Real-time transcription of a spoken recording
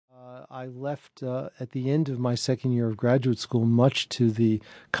I left at the end of my second year of graduate school, much to the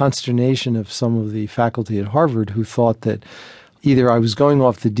consternation of some of the faculty at Harvard who thought that either I was going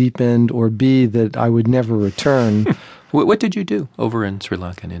off the deep end or B, that I would never return. What did you do over in Sri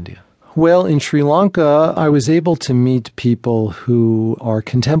Lanka and India? Well, in Sri Lanka, I was able to meet people who are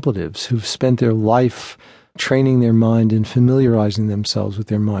contemplatives, who've spent their life training their mind and familiarizing themselves with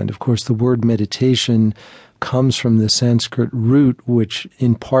their mind. Of course, the word meditation comes from the Sanskrit root, which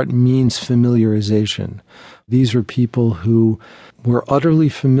in part means familiarization. These are people who were utterly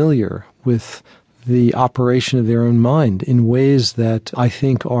familiar with the operation of their own mind in ways that I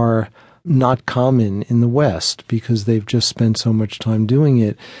think are not common in the West because they've just spent so much time doing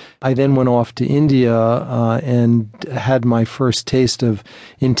it. I then went off to India and had my first taste of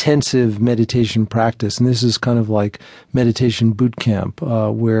intensive meditation practice. And this is kind of like meditation boot camp,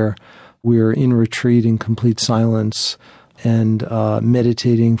 where we're in retreat in complete silence and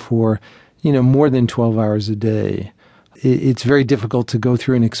meditating for, more than 12 hours a day. It's very difficult to go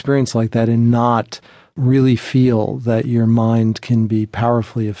through an experience like that and not really feel that your mind can be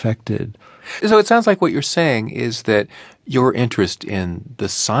powerfully affected. So it sounds like what you're saying is that your interest in the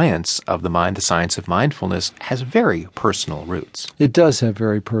science of the mind, the science of mindfulness, has very personal roots. It does have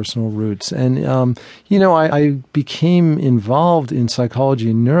very personal roots. And, I became involved in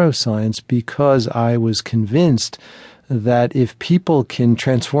psychology and neuroscience because I was convinced that if people can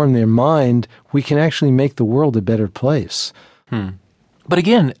transform their mind, we can actually make the world a better place. But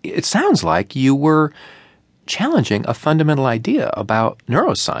again, it sounds like you were challenging a fundamental idea about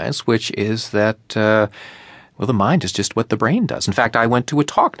neuroscience, which is that, the mind is just what the brain does. In fact, I went to a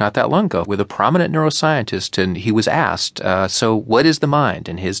talk not that long ago with a prominent neuroscientist, and he was asked, so what is the mind?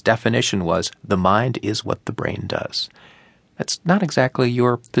 And his definition was, the mind is what the brain does. That's not exactly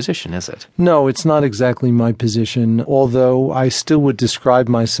your position, is it? No, it's not exactly my position, although I still would describe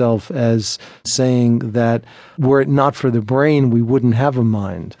myself as saying that were it not for the brain, we wouldn't have a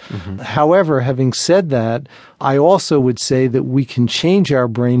mind. Mm-hmm. However, having said that, I also would say that we can change our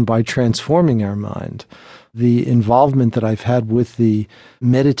brain by transforming our mind. The involvement that I've had with the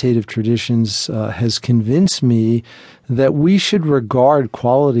meditative traditions has convinced me that we should regard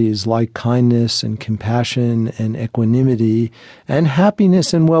qualities like kindness and compassion and equanimity and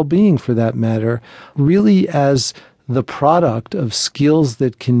happiness and well-being, for that matter, really as the product of skills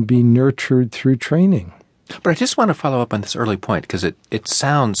that can be nurtured through training. But I just want to follow up on this early point because it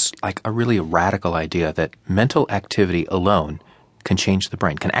sounds like a really radical idea that mental activity alone can change the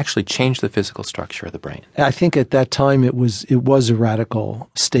brain, can actually change the physical structure of the brain. I think at that time it was a radical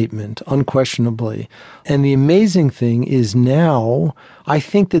statement, unquestionably. And the amazing thing is now, I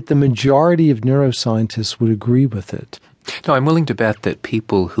think that the majority of neuroscientists would agree with it. No, I'm willing to bet that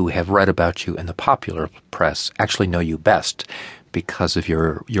people who have read about you in the popular press actually know you best because of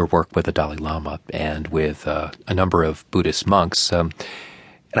your work with the Dalai Lama and with a number of Buddhist monks. And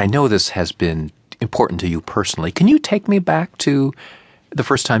I know this has been important to you personally. Can you take me back to the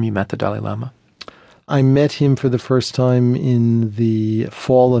first time you met the Dalai Lama? I met him for the first time in the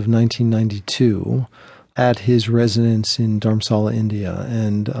fall of 1992 at his residence in Dharamsala, India.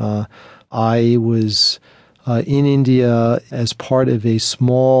 And I was in India as part of a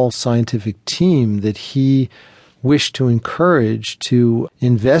small scientific team that he wished to encourage to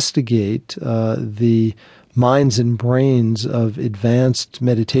investigate the minds and brains of advanced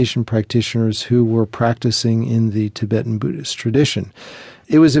meditation practitioners who were practicing in the Tibetan Buddhist tradition.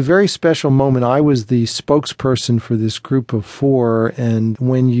 It was a very special moment. I was the spokesperson for this group of 4, and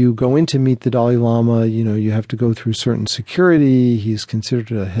when you go in to meet the Dalai Lama, you have to go through certain security. He's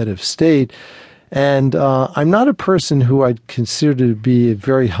considered a head of state. And I'm not a person who I'd consider to be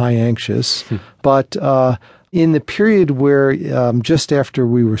very high anxious, but in the period where just after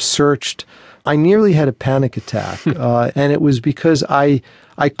we were searched, I nearly had a panic attack, and it was because I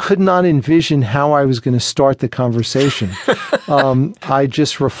could not envision how I was going to start the conversation. I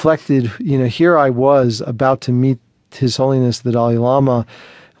just reflected, here I was about to meet His Holiness the Dalai Lama.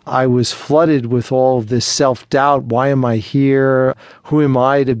 I was flooded with all of this self-doubt. Why am I here? Who am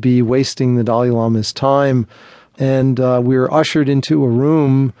I to be wasting the Dalai Lama's time? And we were ushered into a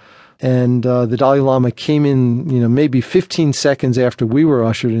room. And the Dalai Lama came in, maybe 15 seconds after we were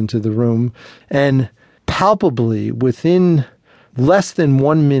ushered into the room. And palpably, within less than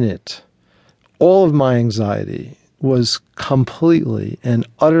 1 minute, all of my anxiety was completely and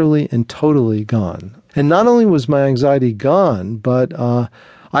utterly and totally gone. And not only was my anxiety gone, but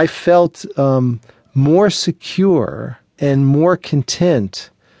I felt more secure and more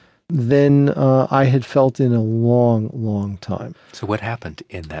content than I had felt in a long, long time. So what happened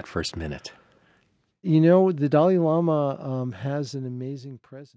in that first minute? The Dalai Lama has an amazing presence.